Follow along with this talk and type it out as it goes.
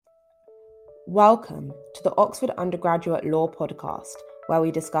Welcome to the Oxford Undergraduate Law Podcast, where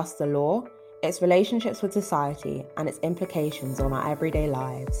we discuss the law, its relationships with society, and its implications on our everyday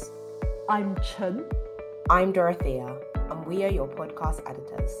lives. I'm Chen. I'm Dorothea, and we are your podcast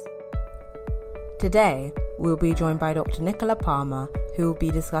editors. Today, we'll be joined by Dr. Nicola Palmer, who will be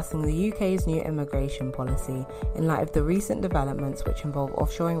discussing the UK's new immigration policy in light of the recent developments which involve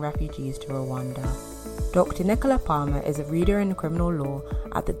offshoring refugees to Rwanda. Dr. Nicola Palmer is a reader in criminal law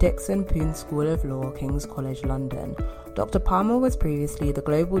at the Dixon Poon School of Law, King's College London. Dr. Palmer was previously the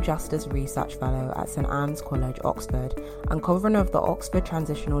Global Justice Research Fellow at St Anne's College, Oxford, and convener of the Oxford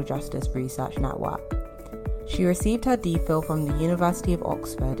Transitional Justice Research Network. She received her DPhil from the University of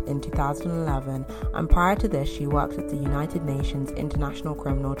Oxford in 2011, and prior to this she worked at the United Nations International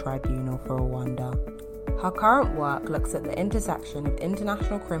Criminal Tribunal for Rwanda. Her current work looks at the intersection of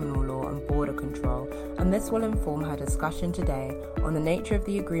international criminal law and border control, and this will inform her discussion today on the nature of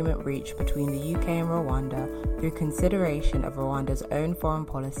the agreement reached between the UK and Rwanda through consideration of Rwanda's own foreign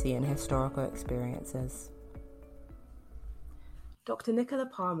policy and historical experiences. Dr. Nicola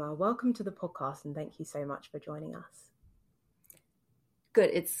Palmer, welcome to the podcast and thank you so much for joining us.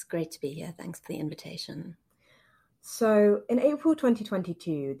 Good, it's great to be here. Thanks for the invitation. So, in April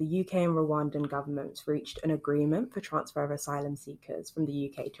 2022, the UK and Rwandan governments reached an agreement for transfer of asylum seekers from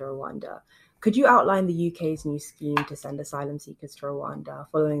the UK to Rwanda. Could you outline the UK's new scheme to send asylum seekers to Rwanda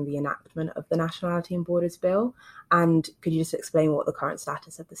following the enactment of the Nationality and Borders Bill? And could you just explain what the current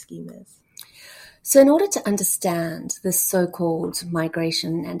status of the scheme is? So in order to understand the so-called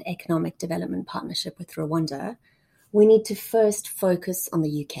Migration and Economic Development Partnership with Rwanda, we need to first focus on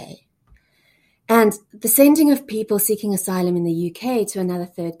the UK. And the sending of people seeking asylum in the UK to another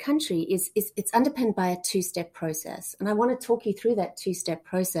third country it's underpinned by a two-step process. And I want to talk you through that two-step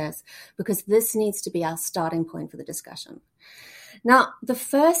process because this needs to be our starting point for the discussion. Now, the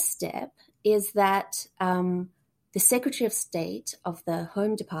first step is that the Secretary of State of the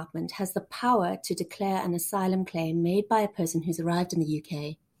Home Department has the power to declare an asylum claim made by a person who's arrived in the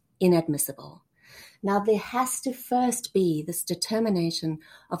UK inadmissible. Now, there has to first be this determination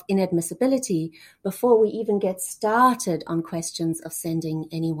of inadmissibility before we even get started on questions of sending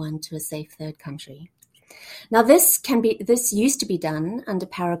anyone to a safe third country. Now, this used to be done under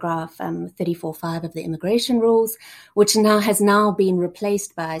paragraph 34.5 of the immigration rules, which has now been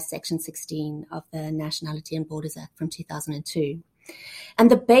replaced by section 16 of the Nationality and Borders Act from 2002. And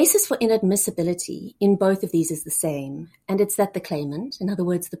the basis for inadmissibility in both of these is the same, and it's that the claimant, in other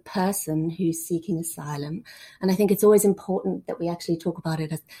words, the person who's seeking asylum, and I think it's always important that we actually talk about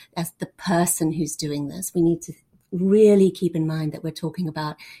it as the person who's doing this. We need to really keep in mind that we're talking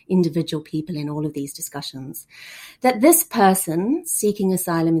about individual people in all of these discussions, that this person seeking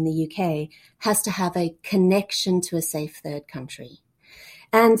asylum in the UK has to have a connection to a safe third country.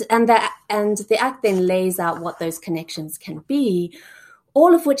 And the Act then lays out what those connections can be,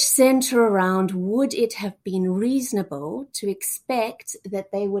 all of which center around, would it have been reasonable to expect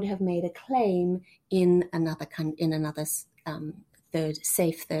that they would have made a claim in another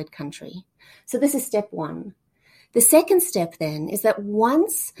safe third country? So this is step one. The second step then is that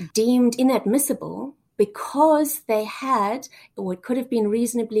once deemed inadmissible, because they had, or it could have been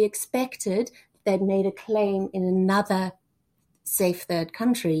reasonably expected, they'd made a claim in another safe third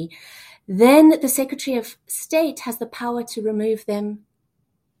country, then the Secretary of State has the power to remove them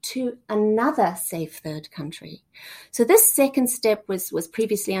to another safe third country. So this second step was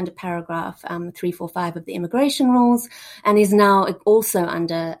previously under paragraph 345 of the immigration rules and is now also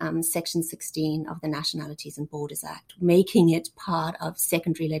under section 16 of the Nationalities and Borders Act, making it part of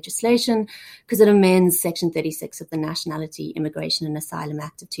secondary legislation because it amends section 36 of the Nationality, Immigration and Asylum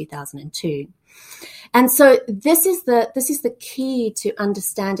Act of 2002. And so this is the key to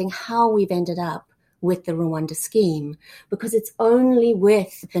understanding how we've ended up with the Rwanda scheme, because it's only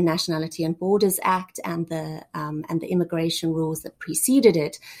with the Nationality and Borders Act and the immigration rules that preceded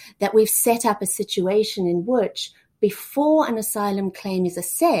it that we've set up a situation in which, before an asylum claim is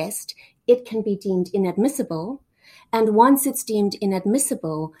assessed, it can be deemed inadmissible, and once it's deemed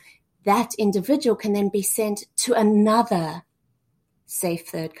inadmissible, that individual can then be sent to another safe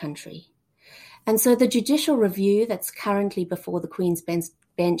third country. And so the judicial review that's currently before the Queen's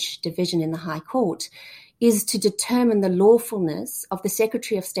Bench division in the High Court is to determine the lawfulness of the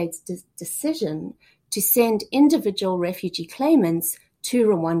Secretary of State's decision to send individual refugee claimants to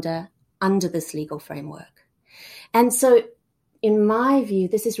Rwanda under this legal framework. And so, in my view,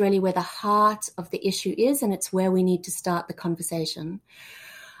 this is really where the heart of the issue is, and it's where we need to start the conversation.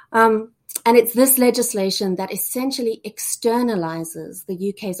 And it's this legislation that essentially externalizes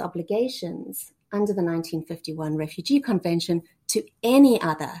the UK's obligations under the 1951 Refugee Convention to any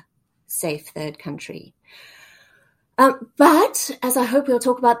other safe third country. But, as I hope we'll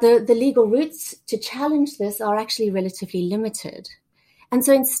talk about, the legal routes to challenge this are actually relatively limited. And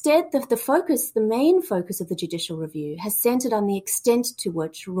so instead, the main focus of the judicial review has centered on the extent to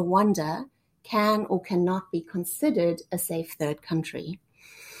which Rwanda can or cannot be considered a safe third country.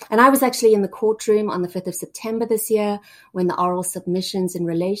 And I was actually in the courtroom on the 5th of September this year when the oral submissions in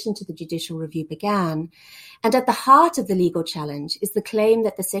relation to the judicial review began. And at the heart of the legal challenge is the claim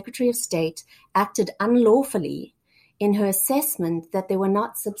that the Secretary of State acted unlawfully in her assessment that there were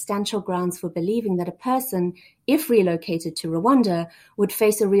not substantial grounds for believing that a person, if relocated to Rwanda, would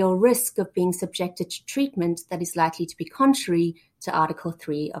face a real risk of being subjected to treatment that is likely to be contrary to Article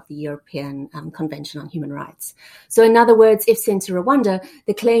 3 of the European Convention on Human Rights. So in other words, if sent to Rwanda,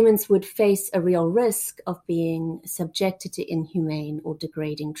 the claimants would face a real risk of being subjected to inhumane or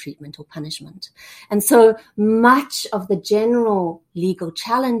degrading treatment or punishment. And so much of the general legal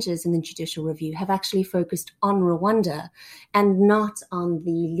challenges in the judicial review have actually focused on Rwanda and not on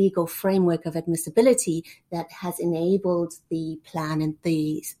the legal framework of admissibility that has enabled the plan and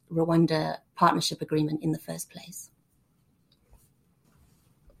the Rwanda Partnership Agreement in the first place.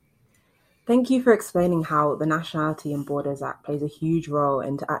 Thank you for explaining how the Nationality and Borders Act plays a huge role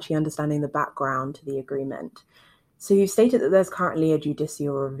into actually understanding the background to the agreement. So you've stated that there's currently a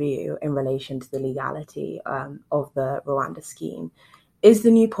judicial review in relation to the legality of the Rwanda scheme. Is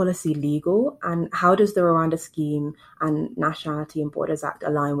the new policy legal, and how does the Rwanda scheme and Nationality and Borders Act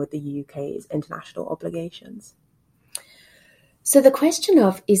align with the UK's international obligations? So the question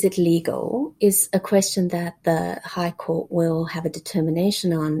of is it legal is a question that the High Court will have a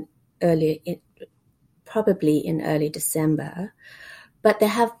determination on probably in early December. But there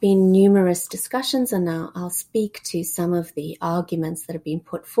have been numerous discussions, and now I'll speak to some of the arguments that have been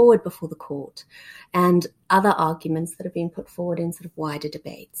put forward before the court and other arguments that have been put forward in sort of wider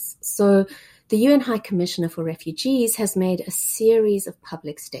debates. So the UN High Commissioner for Refugees has made a series of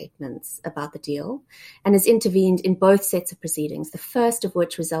public statements about the deal and has intervened in both sets of proceedings, the first of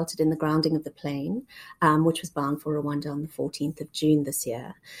which resulted in the grounding of the plane, which was bound for Rwanda on the 14th of June this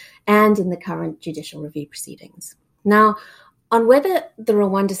year, and in the current judicial review proceedings. Now, on whether the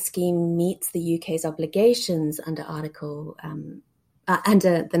Rwanda scheme meets the UK's obligations under under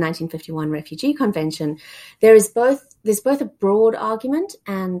the 1951 Refugee Convention, there's both a broad argument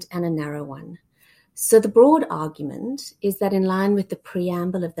and a narrow one. So the broad argument is that in line with the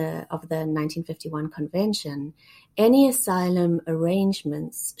preamble of the 1951 Convention, any asylum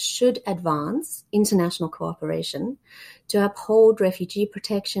arrangements should advance international cooperation to uphold refugee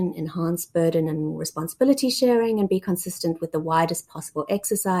protection, enhance burden and responsibility sharing, and be consistent with the widest possible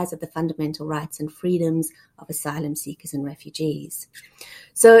exercise of the fundamental rights and freedoms of asylum seekers and refugees.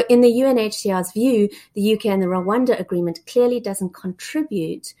 So in the UNHCR's view, the UK and the Rwanda Agreement clearly doesn't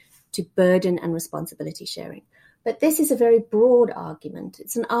contribute to burden and responsibility sharing. But this is a very broad argument.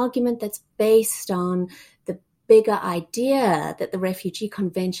 It's an argument that's based on the bigger idea that the Refugee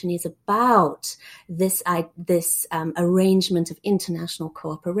Convention is about this arrangement of international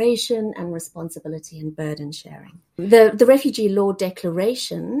cooperation and responsibility and burden sharing. The Refugee Law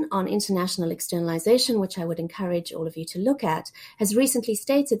Declaration on International Externalisation, which I would encourage all of you to look at, has recently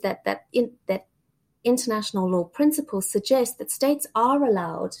stated that international law principles suggest that states are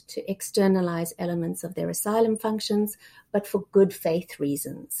allowed to externalize elements of their asylum functions, but for good faith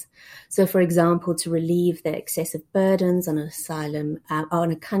reasons. So, for example, to relieve the excessive burdens on asylum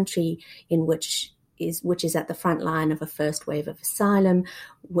on a country which is at the front line of a first wave of asylum,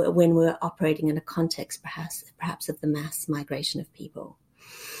 when we're operating in a context perhaps of the mass migration of people.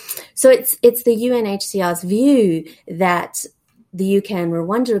 So it's the UNHCR's view that the UK and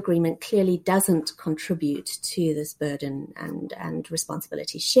Rwanda agreement clearly doesn't contribute to this burden and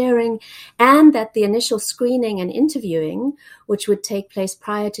responsibility sharing, and that the initial screening and interviewing, which would take place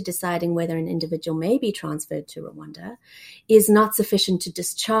prior to deciding whether an individual may be transferred to Rwanda, is not sufficient to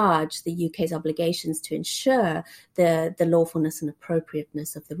discharge the UK's obligations to ensure the lawfulness and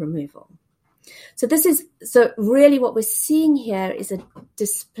appropriateness of the removal. So really what we're seeing here is a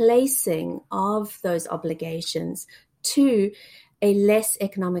displacing of those obligations to a less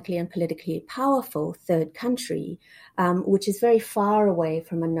economically and politically powerful third country, which is very far away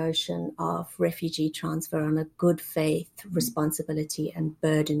from a notion of refugee transfer on a good faith, responsibility and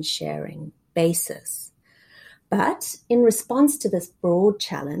burden sharing basis. But in response to this broad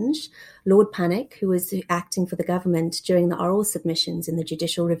challenge, Lord Panic, who was acting for the government during the oral submissions in the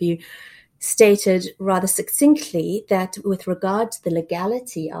judicial review, stated rather succinctly that with regard to the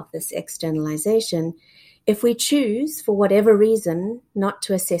legality of this externalization, If we choose, for whatever reason, not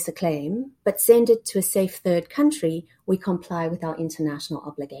to assess a claim, but send it to a safe third country, we comply with our international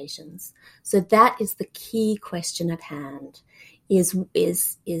obligations. So that is the key question at hand, is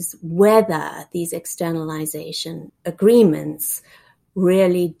whether these externalization agreements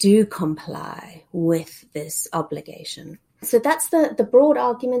really do comply with this obligation. So that's the broad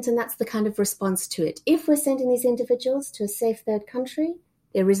argument, and that's the kind of response to it. If we're sending these individuals to a safe third country,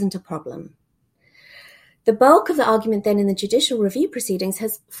 there isn't a problem. The bulk of the argument then in the judicial review proceedings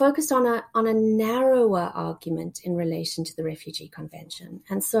has focused on a narrower argument in relation to the Refugee Convention.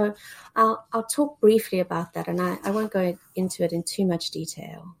 And so I'll talk briefly about that, and I won't go into it in too much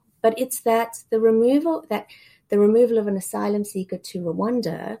detail. But it's that the removal of an asylum seeker to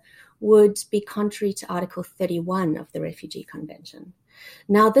Rwanda would be contrary to Article 31 of the Refugee Convention.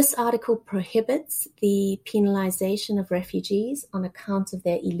 Now, this article prohibits the penalization of refugees on account of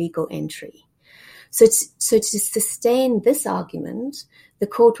their illegal entry. So to sustain this argument, the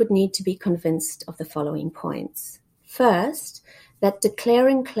court would need to be convinced of the following points. First, that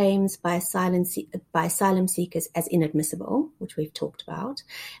declaring claims by asylum seekers as inadmissible, which we've talked about,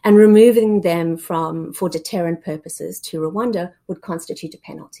 and removing them for deterrent purposes to Rwanda would constitute a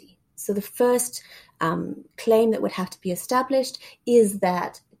penalty. So the first claim that would have to be established is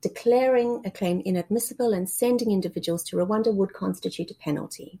that declaring a claim inadmissible and sending individuals to Rwanda would constitute a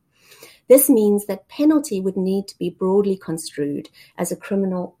penalty. This means that penalty would need to be broadly construed as a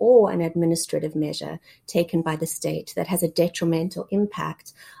criminal or an administrative measure taken by the state that has a detrimental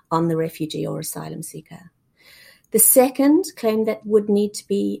impact on the refugee or asylum seeker. The second claim that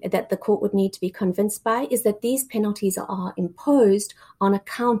the court would need to be convinced by is that these penalties are imposed on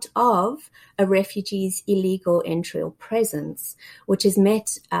account of a refugee's illegal entry or presence, which is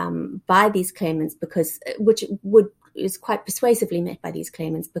met by these claimants is quite persuasively met by these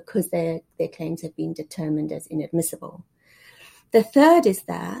claimants because their claims have been determined as inadmissible. The third is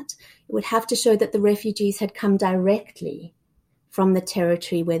that it would have to show that the refugees had come directly from the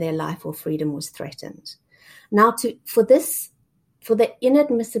territory where their life or freedom was threatened. Now, for this to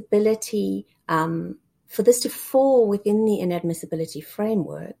fall within the inadmissibility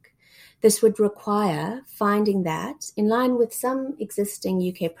framework, this would require finding that, in line with some existing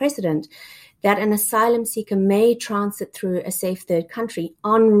UK precedent, that an asylum seeker may transit through a safe third country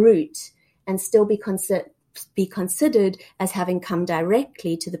en route and still be considered as having come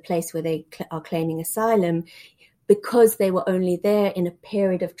directly to the place where they are claiming asylum, because they were only there in a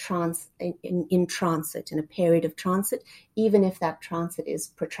period of transit, even if that transit is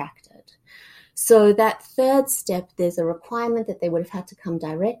protracted. So that third step, there's a requirement that they would have had to come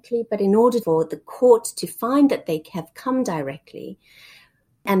directly, but in order for the court to find that they have come directly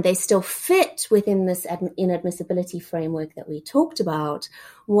and they still fit within this inadmissibility framework that we talked about,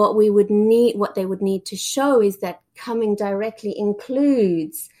 what they would need to show is that coming directly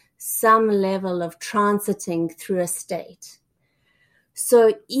includes some level of transiting through a state.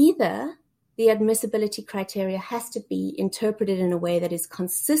 So either the admissibility criteria has to be interpreted in a way that is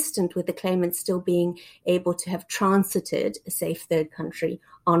consistent with the claimant still being able to have transited a safe third country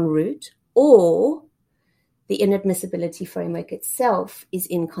en route, or the inadmissibility framework itself is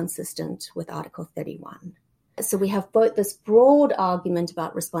inconsistent with Article 31. So we have both this broad argument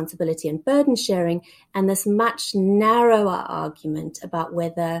about responsibility and burden sharing and this much narrower argument about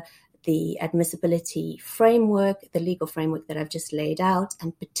whether the admissibility framework, the legal framework that I've just laid out,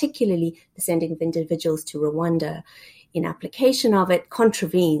 and particularly the sending of individuals to Rwanda in application of it,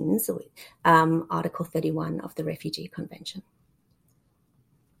 contravenes Article 31 of the Refugee Convention.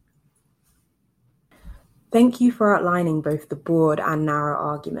 Thank you for outlining both the broad and narrow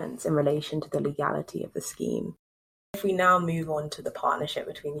arguments in relation to the legality of the scheme. If we now move on to the partnership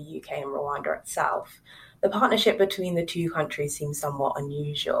between the UK and Rwanda itself, the partnership between the two countries seems somewhat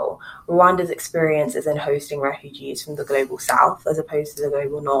unusual. Rwanda's experience is in hosting refugees from the global south as opposed to the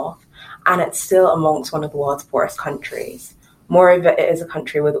global north, and it's still amongst one of the world's poorest countries. Moreover, it is a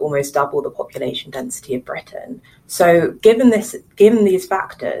country with almost double the population density of Britain. So given these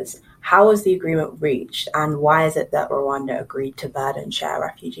factors, how was the agreement reached, and why is it that Rwanda agreed to burden share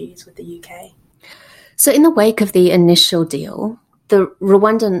refugees with the UK? So in the wake of the initial deal, the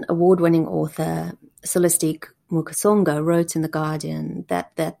Rwandan award-winning author Celestique Mukasonga wrote in The Guardian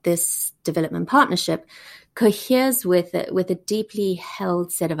that this development partnership coheres with a deeply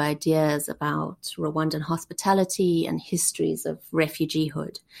held set of ideas about Rwandan hospitality and histories of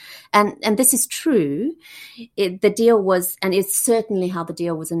refugeehood. And this is true. The deal was, and it's certainly how the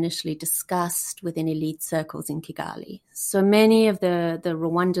deal was initially discussed within elite circles in Kigali. So many of the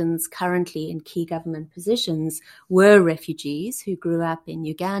Rwandans currently in key government positions were refugees who grew up in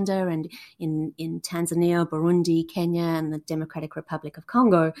Uganda and in Tanzania, Burundi, Kenya, and the Democratic Republic of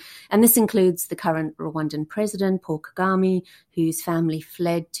Congo. And this includes the current Rwandan president, Paul Kagame, whose family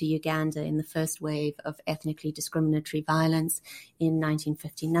fled to Uganda in the first wave of ethnically discriminatory violence in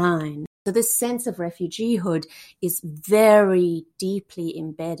 1959. So this sense of refugeehood is very deeply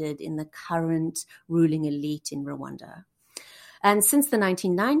embedded in the current ruling elite in Rwanda. And since the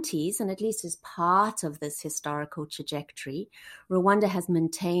 1990s, and at least as part of this historical trajectory, Rwanda has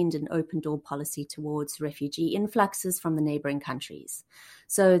maintained an open door policy towards refugee influxes from the neighboring countries.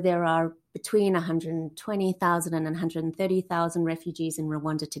 So there are between 120,000 and 130,000 refugees in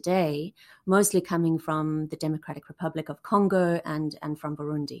Rwanda today, mostly coming from the Democratic Republic of Congo and from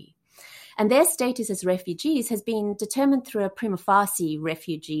Burundi. And their status as refugees has been determined through a prima facie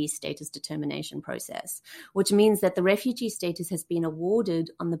refugee status determination process, which means that the refugee status has been awarded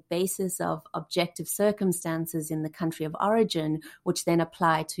on the basis of objective circumstances in the country of origin, which then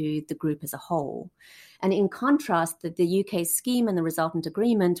apply to the group as a whole. And in contrast, the UK scheme and the resultant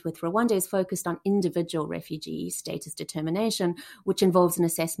agreement with Rwanda is focused on individual refugee status determination, which involves an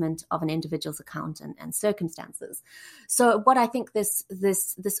assessment of an individual's account and circumstances. So what I think this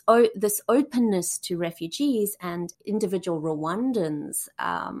openness to refugees and individual Rwandans'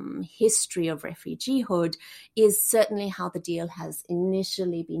 history of refugeehood is certainly how the deal has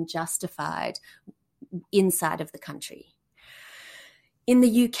initially been justified inside of the country. In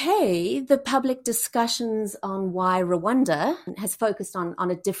the UK, the public discussions on why Rwanda has focused on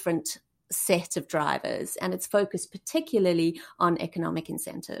a different set of drivers, and it's focused particularly on economic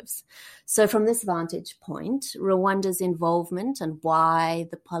incentives. So from this vantage point, Rwanda's involvement and why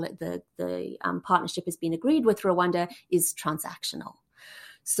the partnership has been agreed with Rwanda is transactional.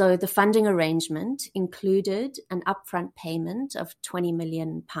 So the funding arrangement included an upfront payment of £20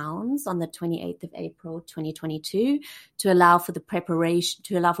 million on the 28th of April 2022 to allow for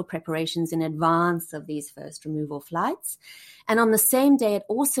preparations in advance of these first removal flights. And on the same day, it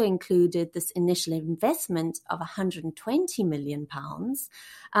also included this initial investment of £120 million,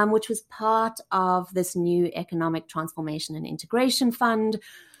 which was part of this new Economic Transformation and Integration Fund,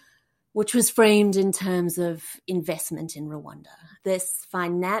 which was framed in terms of investment in Rwanda.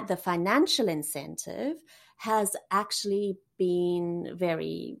 The financial incentive has actually been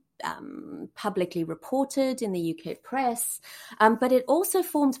very publicly reported in the UK press, but it also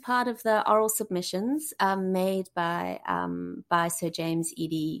formed part of the oral submissions made by Sir James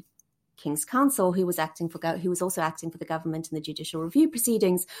Eadie, King's Counsel, who was also acting for the government in the judicial review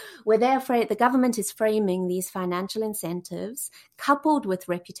proceedings, where the government is framing these financial incentives coupled with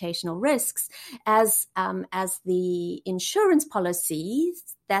reputational risks as the insurance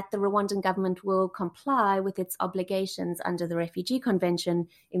policies that the Rwandan government will comply with its obligations under the Refugee Convention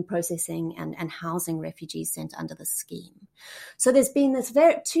in processing and housing refugees sent under the scheme. So there's been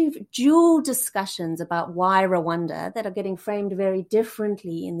two dual discussions about why Rwanda that are getting framed very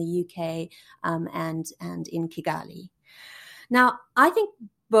differently in the UK and in Kigali. Now, I think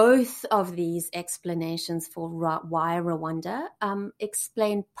both of these explanations for why Rwanda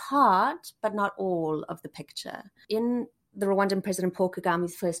explain part, but not all, of the picture. In the Rwandan President Paul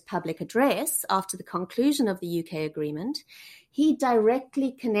Kagame's first public address after the conclusion of the UK agreement, he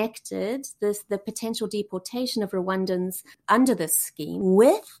directly connected the potential deportation of Rwandans under this scheme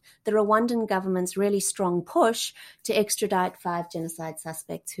with the Rwandan government's really strong push to extradite 5 genocide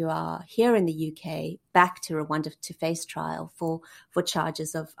suspects who are here in the UK back to Rwanda to face trial for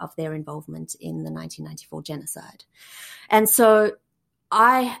charges of their involvement in the 1994 genocide. And so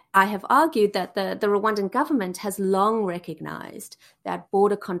I have argued that the Rwandan government has long recognized that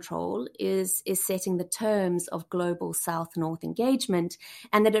border control is setting the terms of global South-North engagement,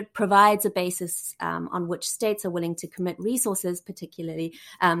 and that it provides a basis on which states are willing to commit resources, particularly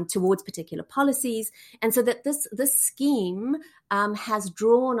towards particular policies. And so that this scheme has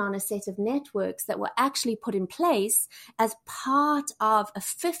drawn on a set of networks that were actually put in place as part of a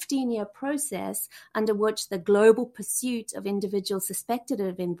 15-year process under which the global pursuit of individuals suspected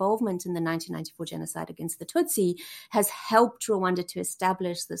of involvement in the 1994 genocide against the Tutsi has helped Rwanda to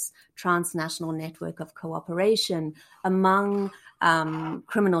establish this transnational network of cooperation among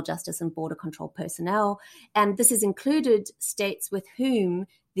criminal justice and border control personnel. And this has included states with whom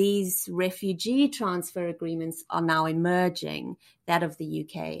these refugee transfer agreements are now emerging, that of the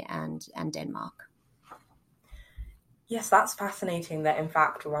UK and Denmark. Yes, that's fascinating that in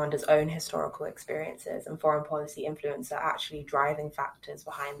fact Rwanda's own historical experiences and foreign policy influence are actually driving factors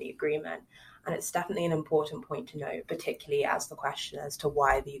behind the agreement. And it's definitely an important point to note, particularly as the question as to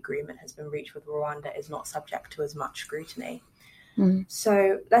why the agreement has been reached with Rwanda is not subject to as much scrutiny.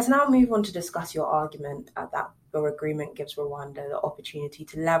 So let's now move on to discuss your argument that your agreement gives Rwanda the opportunity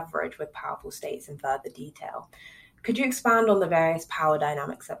to leverage with powerful states in further detail. Could you expand on the various power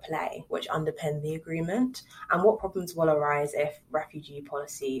dynamics at play which underpin the agreement, and what problems will arise if refugee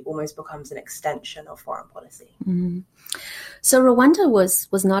policy almost becomes an extension of foreign policy? So Rwanda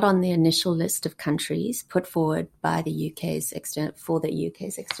was not on the initial list of countries put forward by the UK's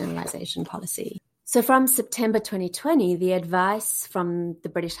externalisation policy. So from September 2020, the advice from the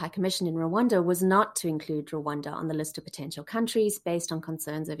British High Commission in Rwanda was not to include Rwanda on the list of potential countries based on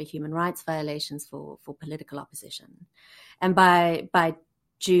concerns over human rights violations for political opposition. And by the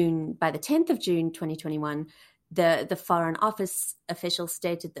 10th of June 2021, the Foreign Office official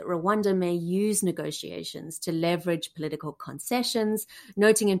stated that Rwanda may use negotiations to leverage political concessions,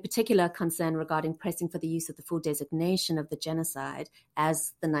 noting in particular concern regarding pressing for the use of the full designation of the genocide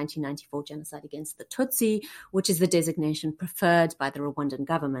as the 1994 genocide against the Tutsi, which is the designation preferred by the Rwandan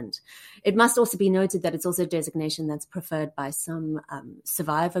government. It must also be noted that it's also a designation that's preferred by some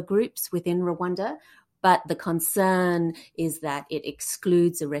survivor groups within Rwanda, but the concern is that it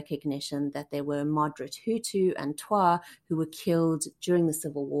excludes a recognition that there were moderate Hutu and Twa who were killed during the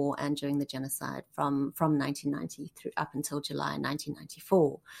Civil War and during the genocide from 1990 through up until July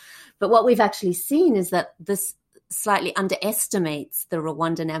 1994. But what we've actually seen is that this slightly underestimates the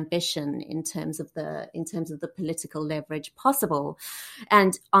Rwandan ambition in terms of the political leverage possible.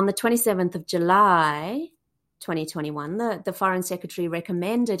 And on the 27th of July 2021, the Foreign Secretary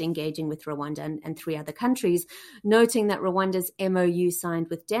recommended engaging with Rwanda and three other countries, noting that Rwanda's MOU signed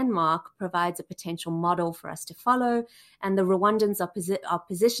with Denmark provides a potential model for us to follow, and the Rwandans are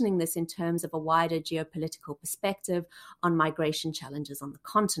positioning this in terms of a wider geopolitical perspective on migration challenges on the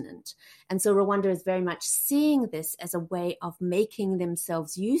continent. And so Rwanda is very much seeing this as a way of making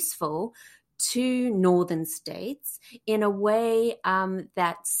themselves useful to northern states in a way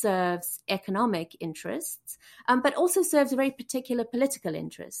that serves economic interests, but also serves very particular political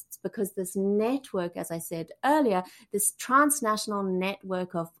interests, because this network, as I said earlier, this transnational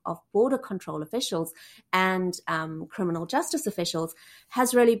network of border control officials and criminal justice officials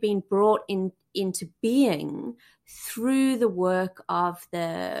has really been brought into being through the work of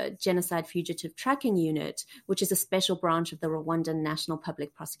the Genocide Fugitive Tracking Unit, which is a special branch of the Rwandan National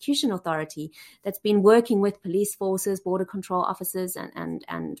Public Prosecution Authority that's been working with police forces, border control officers,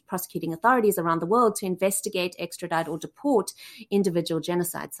 and prosecuting authorities around the world to investigate, extradite, or deport individual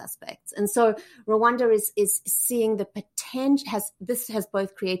genocide suspects. And so Rwanda is seeing the potential. This has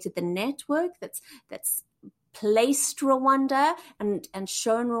both created the network that's placed Rwanda and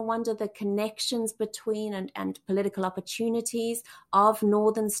shown Rwanda the connections between and political opportunities of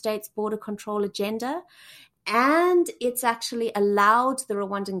northern states' border control agenda. And it's actually allowed the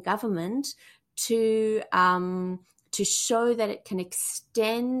Rwandan government to show that it can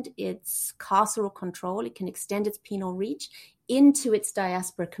extend its carceral control, it can extend its penal reach into its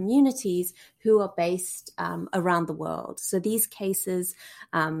diaspora communities who are based around the world. So these cases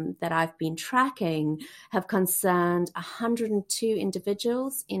that I've been tracking have concerned 102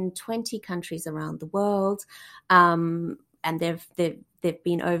 individuals in 20 countries around the world. And there've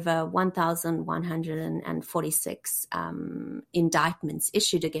been over 1,146 indictments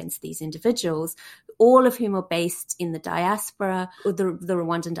issued against these individuals, all of whom are based in the diaspora, or the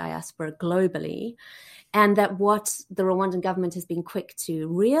Rwandan diaspora globally. And that what the Rwandan government has been quick to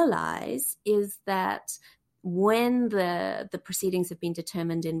realize is that when the proceedings have been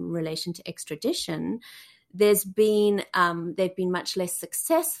determined in relation to extradition, they've been much less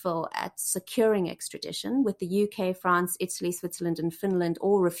successful at securing extradition, with the UK, France, Italy, Switzerland, and Finland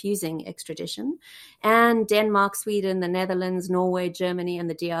all refusing extradition, and Denmark, Sweden, the Netherlands, Norway, Germany, and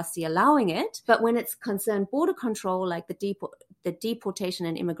the DRC allowing it. But when it's concerned border control, like the deportation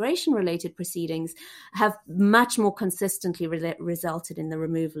and immigration-related proceedings, have much more consistently resulted in the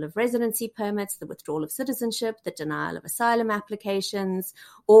removal of residency permits, the withdrawal of citizenship, the denial of asylum applications,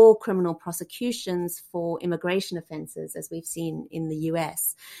 or criminal prosecutions for immigration offenses, as we've seen in the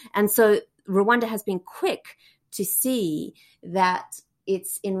US. And so Rwanda has been quick to see that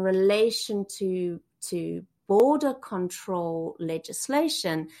it's in relation to border control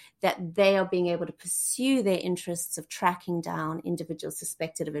legislation that they are being able to pursue their interests of tracking down individuals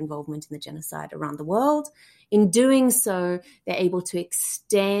suspected of involvement in the genocide around the world. In doing so, they're able to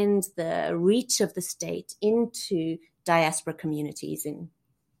extend the reach of the state into diaspora communities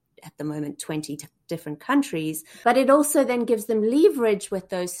at the moment 20 different countries. But it also then gives them leverage with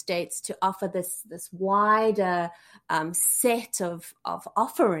those states to offer this wider set of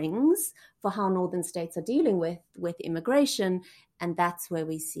offerings for how northern states are dealing with immigration. And that's where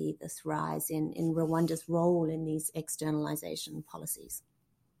we see this rise in Rwanda's role in these externalisation policies.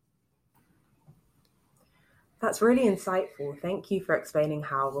 That's really insightful. Thank you for explaining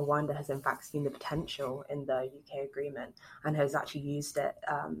how Rwanda has in fact seen the potential in the UK agreement and has actually used it,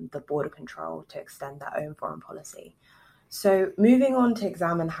 the border control, to extend their own foreign policy. So moving on to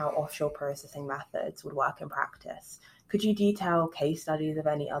examine how offshore processing methods would work in practice, could you detail case studies of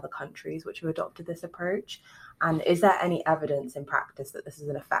any other countries which have adopted this approach? And is there any evidence in practice that this is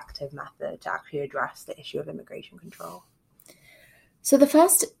an effective method to actually address the issue of immigration control? So the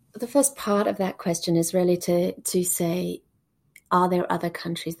first part of that question is really to say, are there other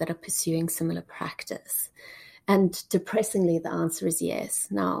countries that are pursuing similar practice? And depressingly, the answer is yes.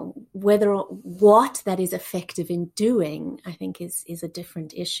 Now, whether or what that is effective in doing, I think is a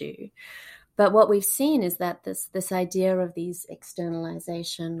different issue. But what we've seen is that this idea of these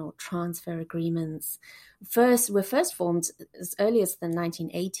externalization or transfer agreements were first formed as early as the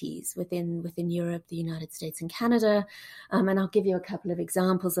 1980s within Europe, the United States, and Canada. And I'll give you a couple of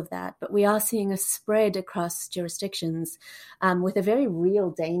examples of that. But we are seeing a spread across jurisdictions with a very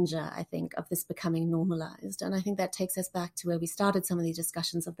real danger, I think, of this becoming normalized. And I think that takes us back to where we started some of these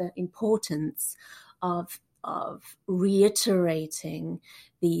discussions of the importance of reiterating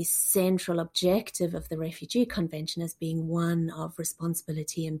the central objective of the Refugee Convention as being one of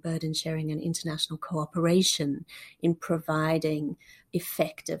responsibility and burden sharing and international cooperation in providing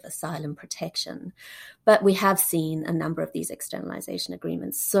effective asylum protection. But we have seen a number of these externalization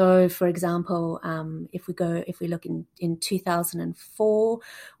agreements. So, for example, if we look in 2004,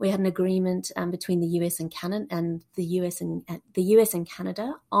 we had an agreement between the US and Canada and the US and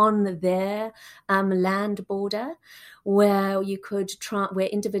Canada on their land border, where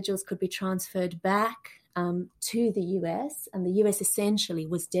individuals could be transferred back to the US, and the US essentially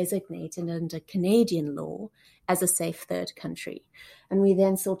was designated under Canadian law as a safe third country. And we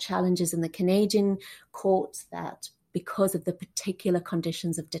then saw challenges in the Canadian court that because of the particular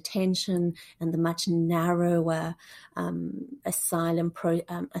conditions of detention and the much narrower asylum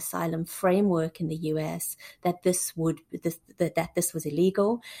framework in the US, that this was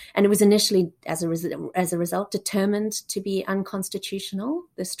illegal, and it was initially, as a result, determined to be unconstitutional.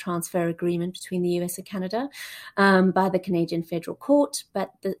 This transfer agreement between the US and Canada by the Canadian Federal Court,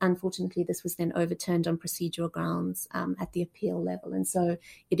 but unfortunately, this was then overturned on procedural grounds at the appeal level, and so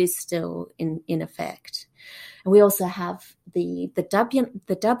it is still in effect. And we also have the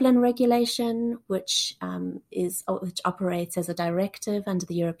Dublin regulation, which operates as a directive under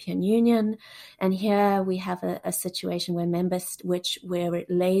the European Union. And here we have a situation where it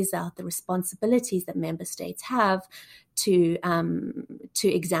lays out the responsibilities that member states have to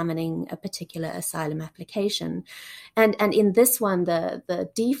examining a particular asylum application. And in this one,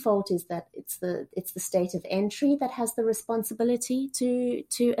 the default is that it's the state of entry that has the responsibility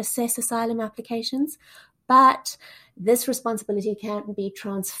to assess asylum applications. But this responsibility can be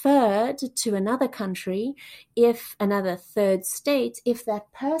transferred to another country if another third state, if the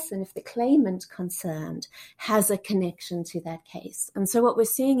claimant concerned has a connection to that case. And so what we're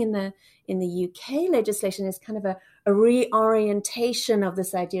seeing in the UK legislation is kind of a reorientation of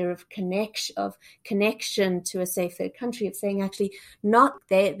this idea of connection to a safe third country, of saying actually not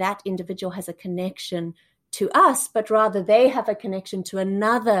that individual has a connection to us, but rather they have a connection to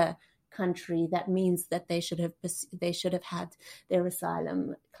another country. That means that they should have had their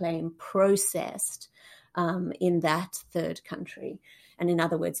asylum claim processed in that third country, and in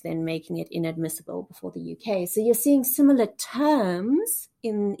other words, then making it inadmissible before the UK. So you're seeing similar terms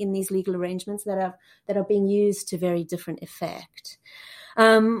in these legal arrangements that are being used to very different effect.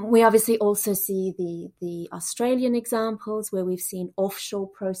 We obviously also see the Australian examples where we've seen offshore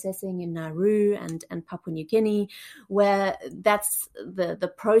processing in Nauru and Papua New Guinea, where that's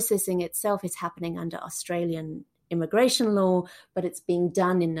the processing itself is happening under Australian immigration law, but it's being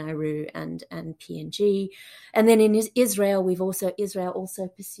done in Nauru and PNG. And then in Israel, Israel also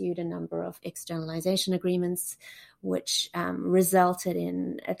pursued a number of externalization agreements, which resulted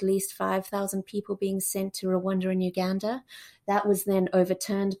in at least 5,000 people being sent to Rwanda and Uganda. That was then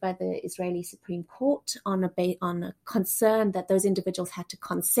overturned by the Israeli Supreme Court on a concern that those individuals had to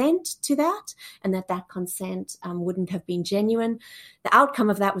consent to that, and that consent wouldn't have been genuine. The outcome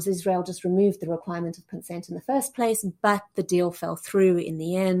of that was Israel just removed the requirement of consent in the first place, but the deal fell through in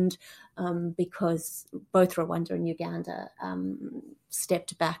the end because both Rwanda and Uganda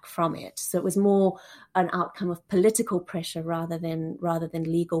stepped back from it. So it was more an outcome of political pressure rather than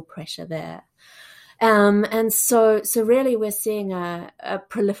legal pressure there. And so really we're seeing a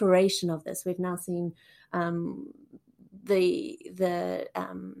proliferation of this. We've now seen the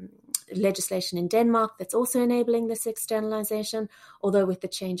legislation in Denmark that's also enabling this externalization, although with the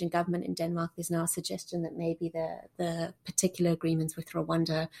change in government in Denmark, there's now a suggestion that maybe the particular agreements with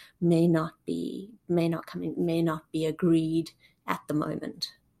Rwanda may not be agreed at the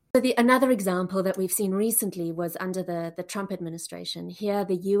moment. So another example that we've seen recently was under the Trump administration. Here,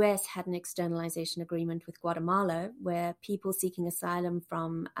 the US had an externalization agreement with Guatemala where people seeking asylum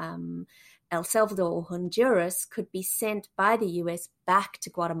from El Salvador or Honduras could be sent by the US back to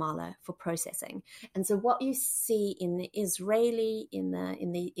Guatemala for processing. And so what you see in the Israeli, in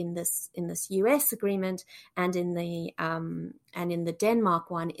this US agreement and in the Denmark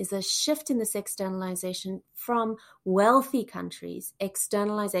one is a shift in this externalization from wealthy countries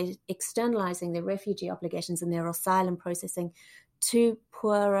externalizing their refugee obligations and their asylum processing to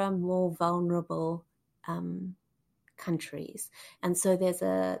poorer, more vulnerable countries. And so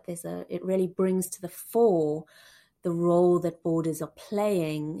it really brings to the fore the role that borders are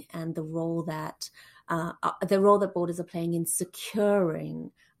playing and the role that borders are playing in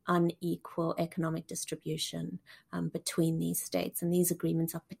securing unequal economic distribution between these states, and these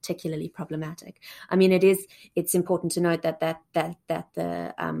agreements are particularly problematic. I mean, it's important to note that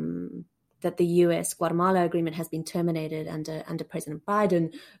the U.S. Guatemala agreement has been terminated under President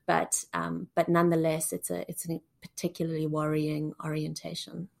Biden, but nonetheless, it's a particularly worrying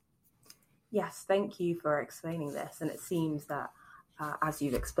orientation. Yes, thank you for explaining this. And it seems that, as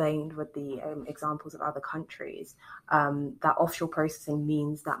you've explained with the examples of other countries, that offshore processing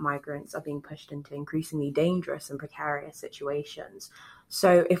means that migrants are being pushed into increasingly dangerous and precarious situations.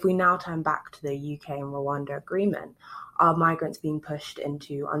 So if we now turn back to the UK and Rwanda agreement, are migrants being pushed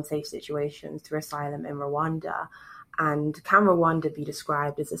into unsafe situations through asylum in Rwanda? And can Rwanda be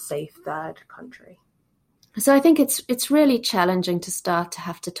described as a safe third country? So I think it's really challenging to start to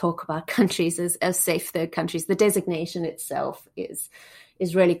have to talk about countries as safe third countries. The designation itself is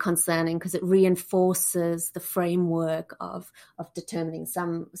really concerning because it reinforces the framework of determining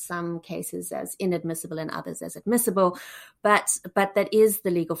some cases as inadmissible and others as admissible. But that is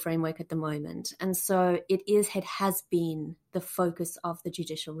the legal framework at the moment. And so it has been the focus of the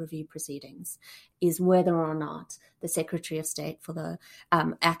judicial review proceedings, is whether or not the Secretary of State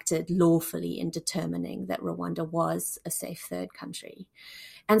acted lawfully in determining that Rwanda was a safe third country.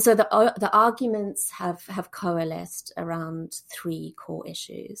 And so the arguments have coalesced around three core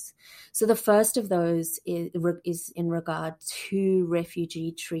issues. So the first of those is in regard to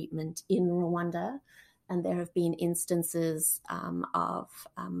refugee treatment in Rwanda. And there have been instances of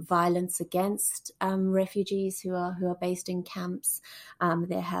violence against refugees who are based in camps.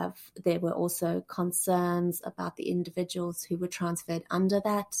 There were also concerns about the individuals who were transferred under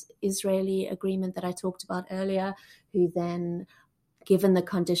that Israeli agreement that I talked about earlier, who then, given the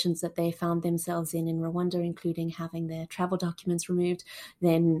conditions that they found themselves in Rwanda, including having their travel documents removed,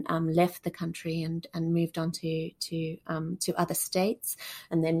 then left the country and moved on to other states.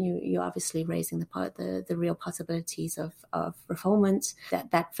 And then you're obviously raising the real possibilities of refoulement.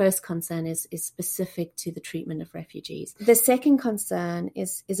 That first concern is specific to the treatment of refugees. The second concern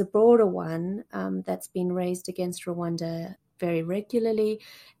is a broader one that's been raised against Rwanda very regularly,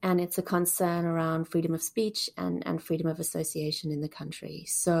 and it's a concern around freedom of speech and freedom of association in the country.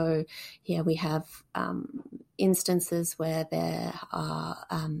 So here we have instances where there are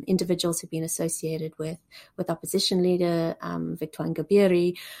individuals who've been associated with opposition leader Victoire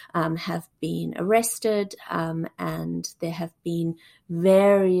Ingabire have been arrested, and there have been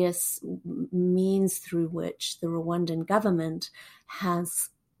various means through which the Rwandan government has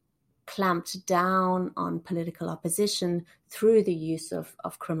clamped down on political opposition through the use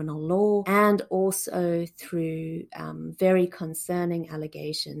of criminal law, and also through very concerning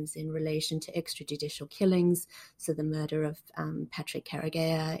allegations in relation to extrajudicial killings. So the murder of Patrick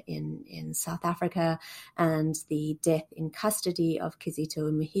Karegeya in South Africa, and the death in custody of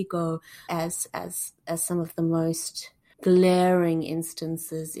Kizito Mihigo as some of the most glaring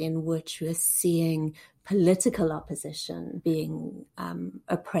instances in which we're seeing political opposition being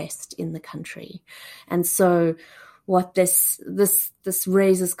oppressed in the country. And so what this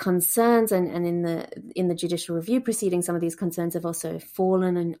raises concerns, and in the judicial review proceedings, some of these concerns have also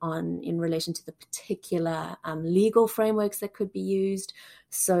fallen in relation to the particular legal frameworks that could be used.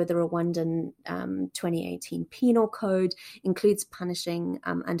 So the Rwandan 2018 Penal Code includes punishing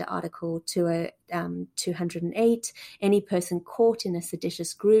under Article 208 any person caught in a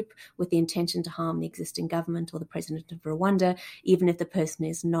seditious group with the intention to harm the existing government or the president of Rwanda, even if the person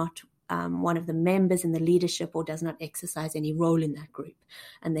is not one of the members in the leadership or does not exercise any role in that group,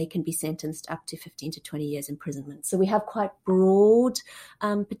 and they can be sentenced up to 15 to 20 years imprisonment. So we have quite broad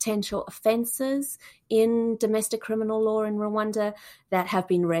potential offences in domestic criminal law in Rwanda that have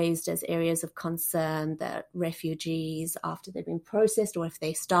been raised as areas of concern, that refugees, after they've been processed or if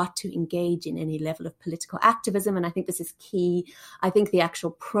they start to engage in any level of political activism, and I think this is key, I think the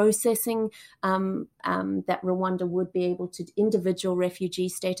actual processing that Rwanda would be able to, individual refugee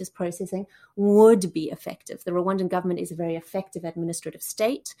status processing would be effective. The Rwandan government is a very effective administrative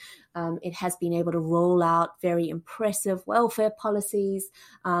state. It has been able to roll out very impressive welfare policies,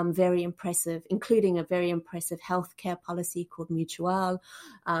 very impressive, including a very impressive healthcare policy called Mutual.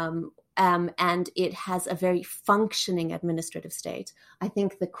 And it has a very functioning administrative state. I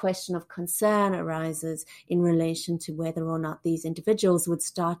think the question of concern arises in relation to whether or not these individuals would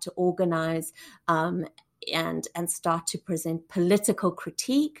start to organize and start to present political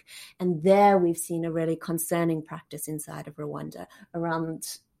critique. And there we've seen a really concerning practice inside of Rwanda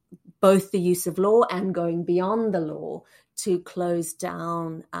around both the use of law and going beyond the law to close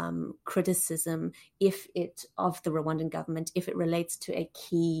down criticism of the Rwandan government if it relates to a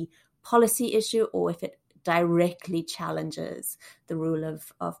key policy issue or if it directly challenges the rule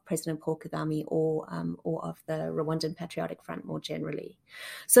of President Paul Kagame or of the Rwandan Patriotic Front more generally.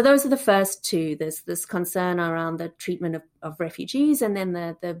 So those are the first two. There's this concern around the treatment of refugees, and then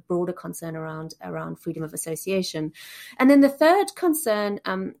the broader concern around freedom of association. And then the third concern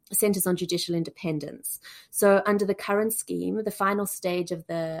centers on judicial independence. So under the current scheme, the final stage of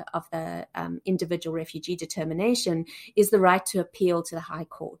the individual refugee determination is the right to appeal to the High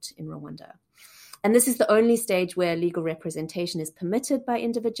Court in Rwanda. And this is the only stage where legal representation is permitted by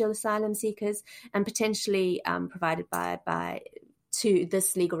individual asylum seekers, and potentially provided to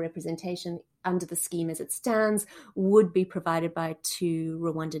this legal representation under the scheme as it stands would be provided by 2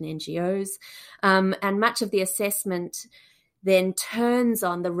 Rwandan NGOs. And much of the assessment then turns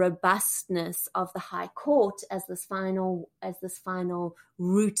on the robustness of the High Court as this final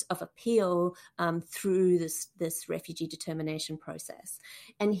route of appeal through this refugee determination process.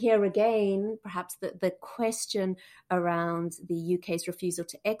 And here again, perhaps the question around the UK's refusal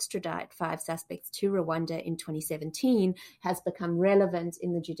to extradite 5 suspects to Rwanda in 2017 has become relevant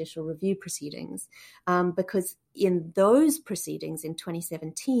in the judicial review proceedings, because in those proceedings in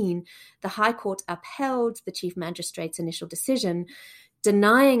 2017, the High Court upheld the Chief Magistrate's initial decision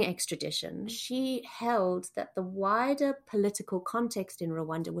denying extradition. She held that the wider political context in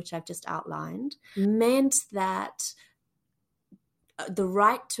Rwanda, which I've just outlined, meant that the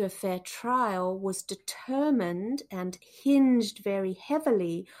right to a fair trial was determined and hinged very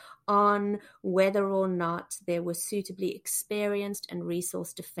heavily on whether or not there was suitably experienced and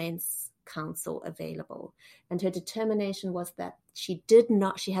resourced defense counsel available. And her determination was that she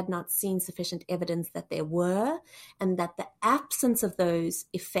had not seen sufficient evidence that there were, and that the absence of those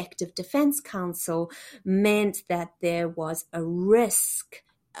effective defense counsel meant that there was a real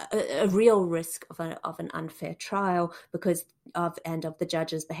risk of an unfair trial because of the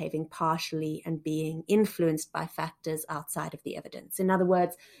judges behaving partially and being influenced by factors outside of the evidence. In other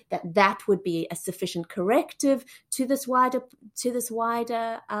words, that would be a sufficient corrective to this wider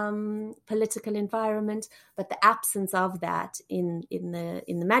political environment, but the absence of that in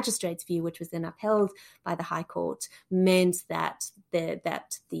the magistrate's view, which was then upheld by the High Court, meant that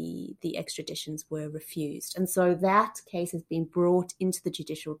the extraditions were refused. And so that case has been brought into the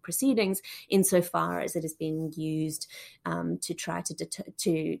judicial proceedings insofar as it is being used to try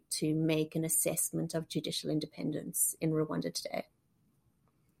to make an assessment of judicial independence in Rwanda today.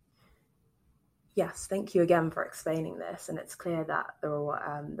 Yes, thank you again for explaining this. And it's clear that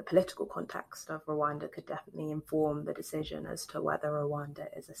the political context of Rwanda could definitely inform the decision as to whether Rwanda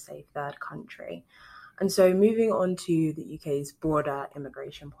is a safe third country. And so moving on to the UK's broader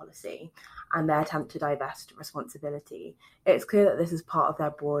immigration policy and their attempt to divest responsibility, it's clear that this is part of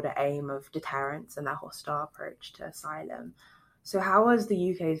their broader aim of deterrence and their hostile approach to asylum. So how has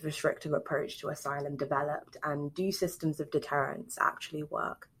the UK's restrictive approach to asylum developed, and do systems of deterrence actually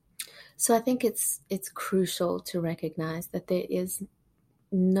work? So I think it's crucial to recognise that there is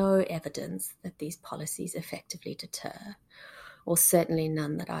no evidence that these policies effectively deter, or certainly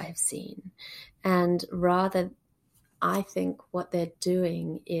none that I have seen. And rather, I think what they're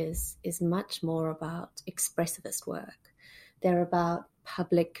doing is much more about expressivist work. They're about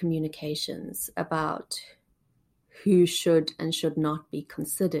public communications, about who should and should not be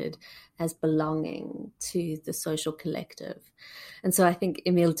considered as belonging to the social collective. And so I think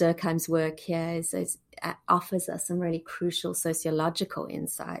Emile Durkheim's work here offers us some really crucial sociological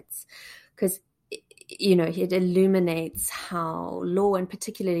insights, because it illuminates how law, and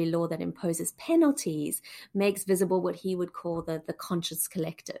particularly law that imposes penalties, makes visible what he would call the conscious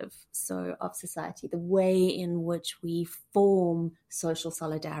collective of society, the way in which we form social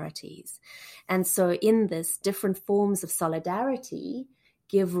solidarities. And so in this, different forms of solidarity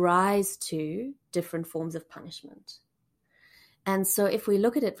give rise to different forms of punishment. And so if we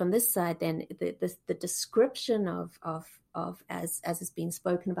look at it from this side, then the description of as has been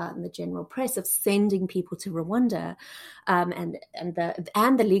spoken about in the general press, of sending people to Rwanda, and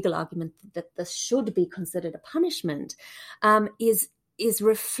the legal argument that this should be considered a punishment, is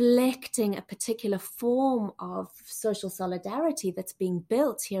reflecting a particular form of social solidarity that's being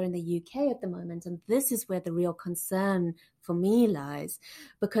built here in the UK at the moment. And this is where the real concern for me lies,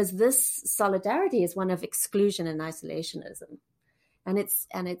 because this solidarity is one of exclusion and isolationism. And it's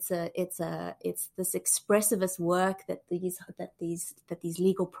this expressivist work that these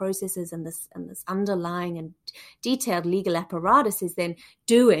legal processes and this underlying and detailed legal apparatus is then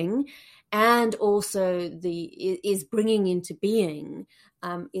doing, and also is bringing into being,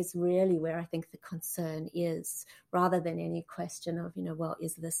 is really where I think the concern is, rather than any question of,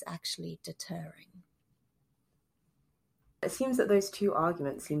 is this actually deterring? It seems that those two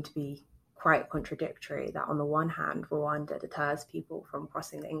arguments seem to be quite contradictory, that on the one hand, Rwanda deters people from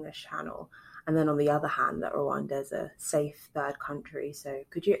crossing the English Channel, and then on the other hand, that Rwanda is a safe third country. So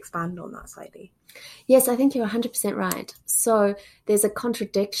could you expand on that slightly? Yes, I think you're 100% right. So there's a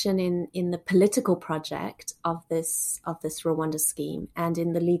contradiction in the political project of this Rwanda scheme and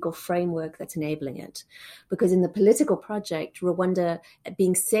in the legal framework that's enabling it. Because in the political project, Rwanda,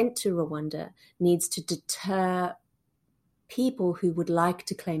 being sent to Rwanda, needs to deter people who would like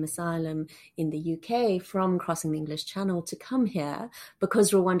to claim asylum in the UK from crossing the English Channel to come here,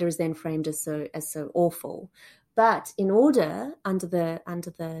 because Rwanda is then framed as so awful. But in order, under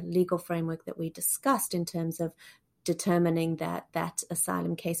the legal framework that we discussed in terms of determining that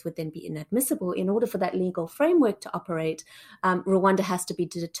asylum case would then be inadmissible, in order for that legal framework to operate, Rwanda has to be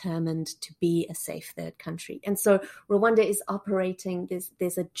determined to be a safe third country. And so Rwanda is operating,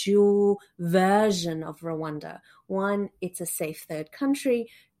 there's a dual version of Rwanda. One, it's a safe third country.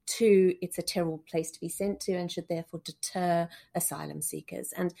 Two, it's a terrible place to be sent to and should therefore deter asylum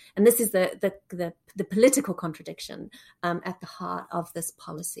seekers. And this is the political contradiction at the heart of this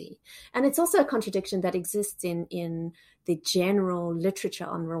policy. And it's also a contradiction that exists in the general literature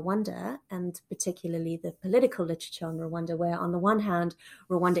on Rwanda, and particularly the political literature on Rwanda, where on the one hand,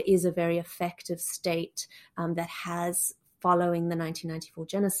 Rwanda is a very effective state that has, following the 1994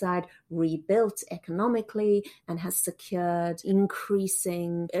 genocide, rebuilt economically and has secured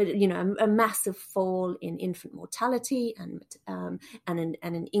increasing, a massive fall in infant mortality and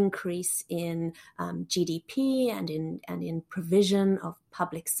an increase in GDP and in provision of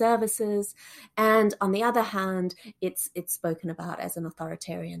public services. And on the other hand, it's spoken about as an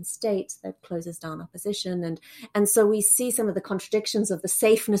authoritarian state that closes down opposition. And so we see some of the contradictions of the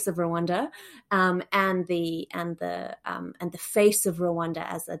safeness of Rwanda and the face of Rwanda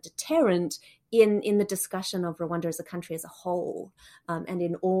as a deterrent in the discussion of Rwanda as a country as a whole, and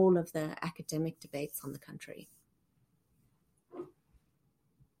in all of the academic debates on the country.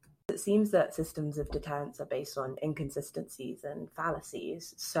 It seems that systems of deterrence are based on inconsistencies and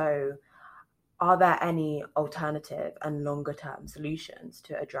fallacies. So are there any alternative and longer term solutions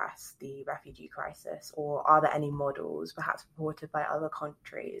to address the refugee crisis? Or are there any models, perhaps reported by other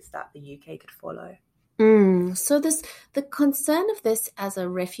countries, that the UK could follow? So the concern of this as a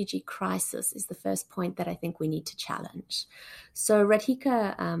refugee crisis is the first point that I think we need to challenge. So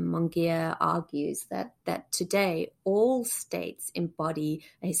Radhika Mongia argues that today all states embody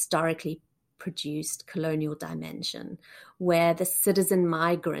a historically produced colonial dimension, where the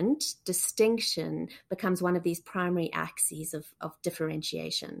citizen-migrant distinction becomes one of these primary axes of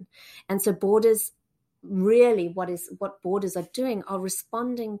differentiation. And so borders, really what borders are doing, are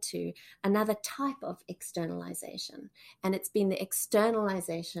responding to another type of externalization. And it's been the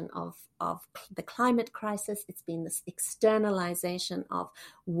externalization of the climate crisis. It's been this externalization of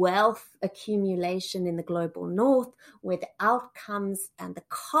wealth accumulation in the global north, where the outcomes and the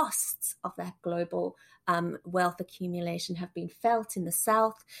costs of that global wealth accumulation have been felt in the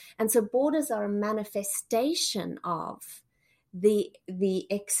south. And so borders are a manifestation of the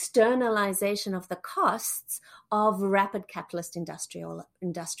externalization of the costs of rapid capitalist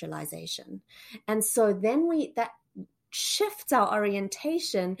industrialization. And so then that shifts our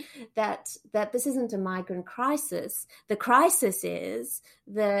orientation that this isn't a migrant crisis. The crisis is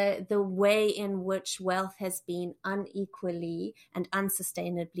the way in which wealth has been unequally and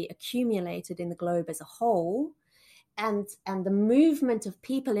unsustainably accumulated in the globe as a whole. And the movement of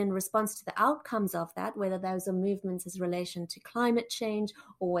people in response to the outcomes of that, whether those are movements in relation to climate change,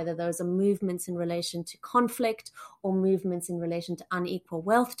 or whether those are movements in relation to conflict, or movements in relation to unequal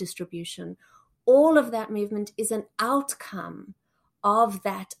wealth distribution, all of that movement is an outcome of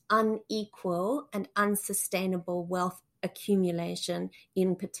that unequal and unsustainable wealth accumulation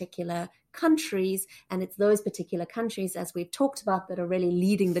in particular countries. And it's those particular countries, as we've talked about, that are really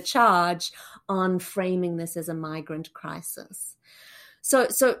leading the charge on framing this as a migrant crisis. So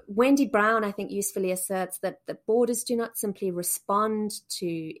Wendy Brown, I think, usefully asserts that borders do not simply respond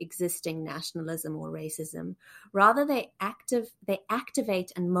to existing nationalism or racism. Rather, they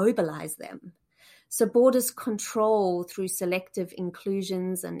activate and mobilize them. So borders control through selective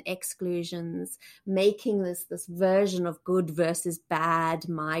inclusions and exclusions, making this version of good versus bad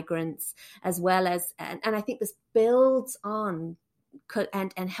migrants, as well as, and I think this builds on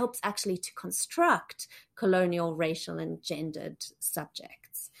and helps actually to construct colonial, racial, and gendered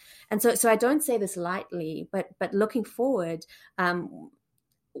subjects. And so I don't say this lightly, but looking forward,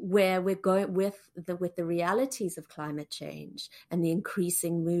 where we're going with the realities of climate change and the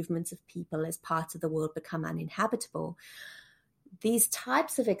increasing movements of people as parts of the world become uninhabitable, these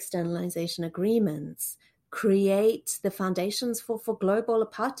types of externalization agreements create the foundations for global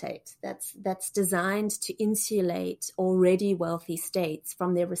apartheid that's designed to insulate already wealthy states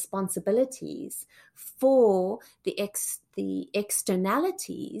from their responsibilities for the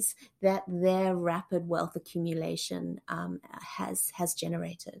externalities that their rapid wealth accumulation has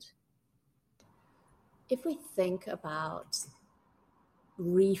generated. If we think about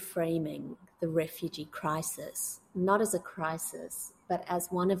reframing the refugee crisis, not as a crisis, but as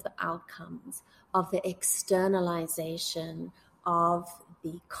one of the outcomes of the externalization of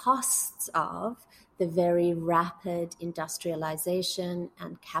the costs of the very rapid industrialization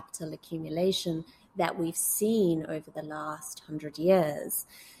and capital accumulation that we've seen over the last 100 years,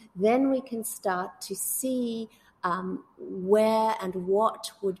 then we can start to see where and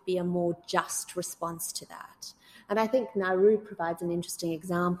what would be a more just response to that. And I think Nauru provides an interesting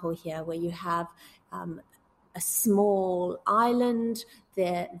example here, where you have a small island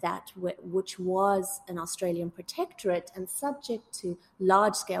there which was an Australian protectorate and subject to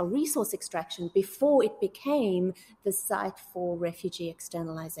large-scale resource extraction before it became the site for refugee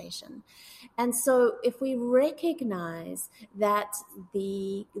externalization. And so if we recognize that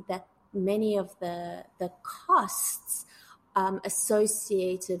many of the costs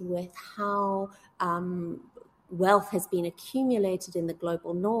associated with how wealth has been accumulated in the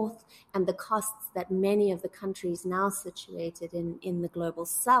global north, and the costs that many of the countries now situated in the global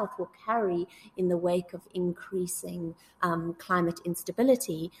south will carry in the wake of increasing climate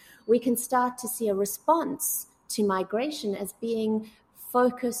instability, we can start to see a response to migration as being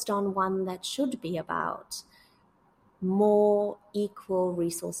focused on one that should be about more equal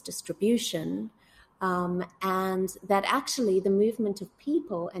resource distribution, and that actually the movement of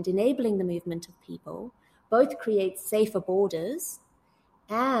people and enabling the movement of people both creates safer borders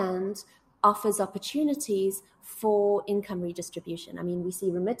and offers opportunities for income redistribution. I mean, we see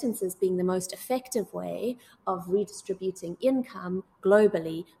remittances being the most effective way of redistributing income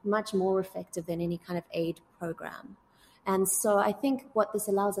globally, much more effective than any kind of aid program. And so I think what this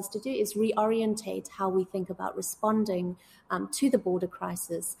allows us to do is reorientate how we think about responding to the border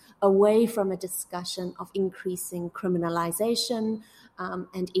crisis, away from a discussion of increasing criminalization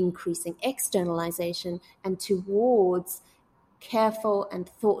and increasing externalization, and towards careful and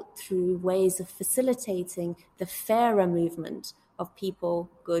thought through ways of facilitating the fairer movement of people,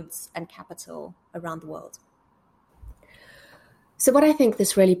 goods, and capital around the world. So what I think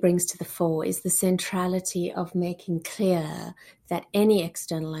this really brings to the fore is the centrality of making clear that any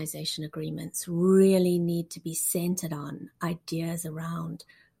externalization agreements really need to be centered on ideas around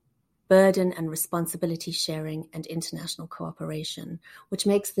burden and responsibility sharing and international cooperation, which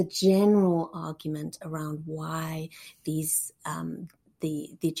makes the general argument around why these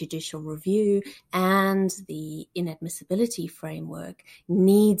the judicial review and the inadmissibility framework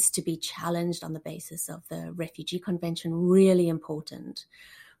needs to be challenged on the basis of the Refugee Convention really important.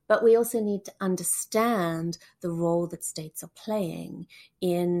 But we also need to understand the role that states are playing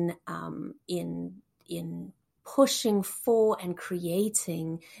in pushing for and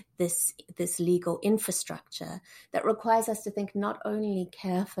creating this legal infrastructure that requires us to think not only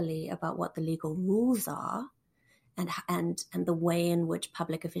carefully about what the legal rules are and the way in which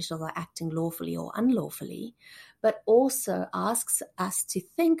public officials are acting lawfully or unlawfully, but also asks us to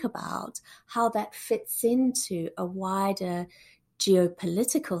think about how that fits into a wider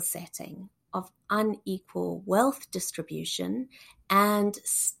geopolitical setting of unequal wealth distribution and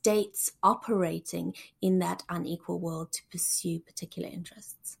states operating in that unequal world to pursue particular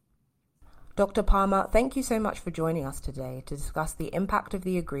interests. Dr. Palmer, thank you so much for joining us today to discuss the impact of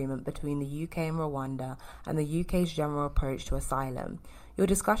the agreement between the UK and Rwanda and the UK's general approach to asylum. Your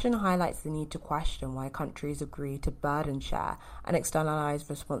discussion highlights the need to question why countries agree to burden share and externalise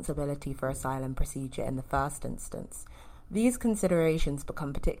responsibility for asylum procedure in the first instance. These considerations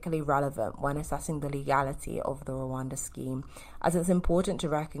become particularly relevant when assessing the legality of the Rwanda scheme, as it's important to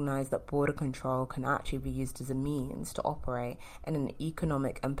recognise that border control can actually be used as a means to operate in an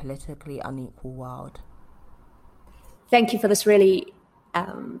economic and politically unequal world. Thank you for this really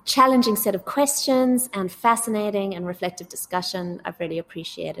challenging set of questions and fascinating and reflective discussion. I've really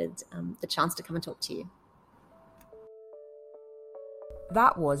appreciated the chance to come and talk to you.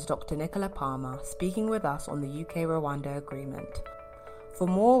 That was Dr. Nicola Palmer speaking with us on the UK-Rwanda agreement. For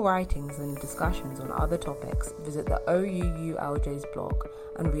more writings and discussions on other topics, visit the OUULJ's blog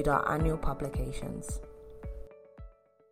and read our annual publications.